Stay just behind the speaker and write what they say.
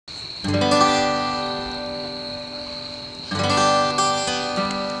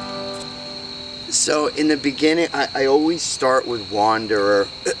So in the beginning, I always start with Wanderer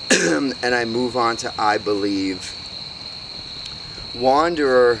and I move on to I Believe.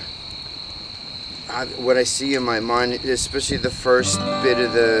 Wanderer, what I see in my mind, especially the first bit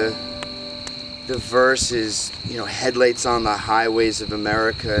of the verse is, you know, headlights on the highways of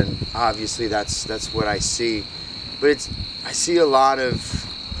America, and obviously that's what I see. But I see a lot of,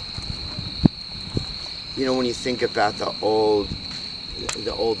 you know, when you think about the old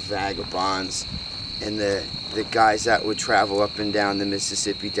vagabonds and the guys that would travel up and down the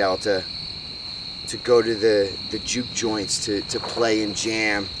Mississippi Delta to go to the juke joints to play and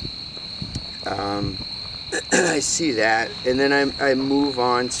jam. I see that, and then I move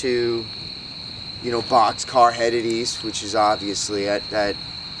on to, you know, boxcar headed east, which is obviously that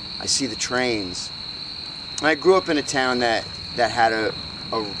I see the trains. I grew up in a town that had a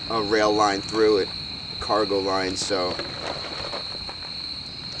rail line through it, a cargo line, so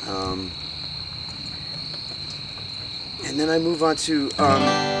and then I move on to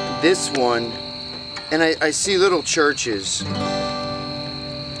this one, and I see little churches.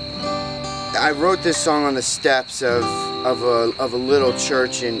 I wrote this song on the steps of a little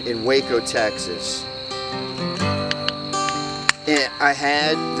church in Waco, Texas. And I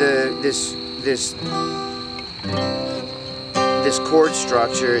had this chord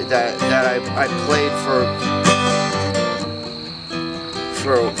structure that I played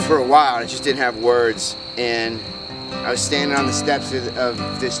for a while. I just didn't have words, and I was standing on the steps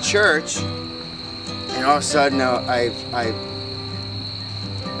of this church, and all of a sudden I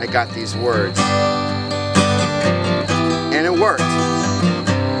got these words, and it worked.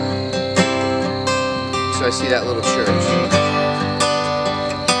 So I see that little church.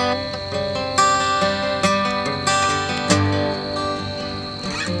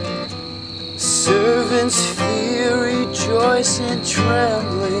 Servants fear, rejoice, and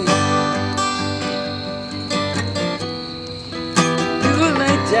trembling. You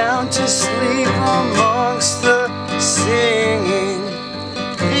lay down to sleep amongst the singing.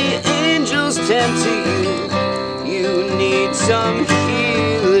 The angels tend to you. You need some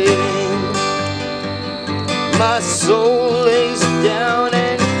healing. My soul lays down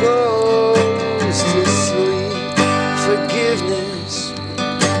and goes to sleep. Forgiveness,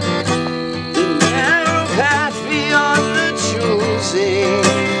 the narrow path beyond the choosing.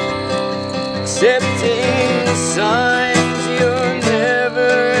 Accepting the signs you're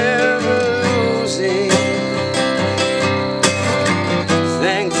never ever losing.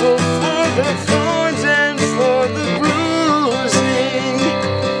 Thankful for the thorns and for the bruising.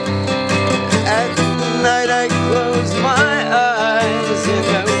 At night I close my eyes and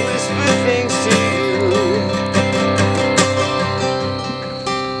I whisper things to you.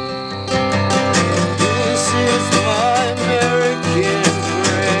 This is my American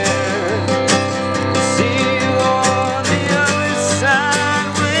prayer. See you on the other side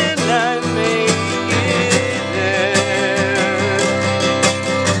when I make it there.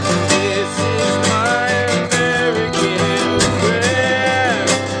 This is my American prayer.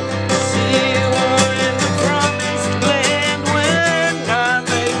 See you all in the promised land when I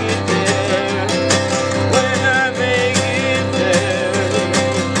make it there. When I make it there.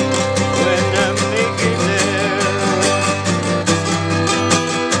 When I make it there.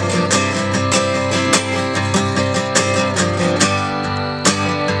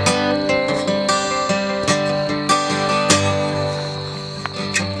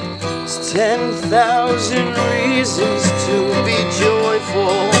 It's 10,000 reasons to be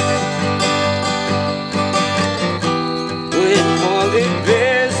joyful.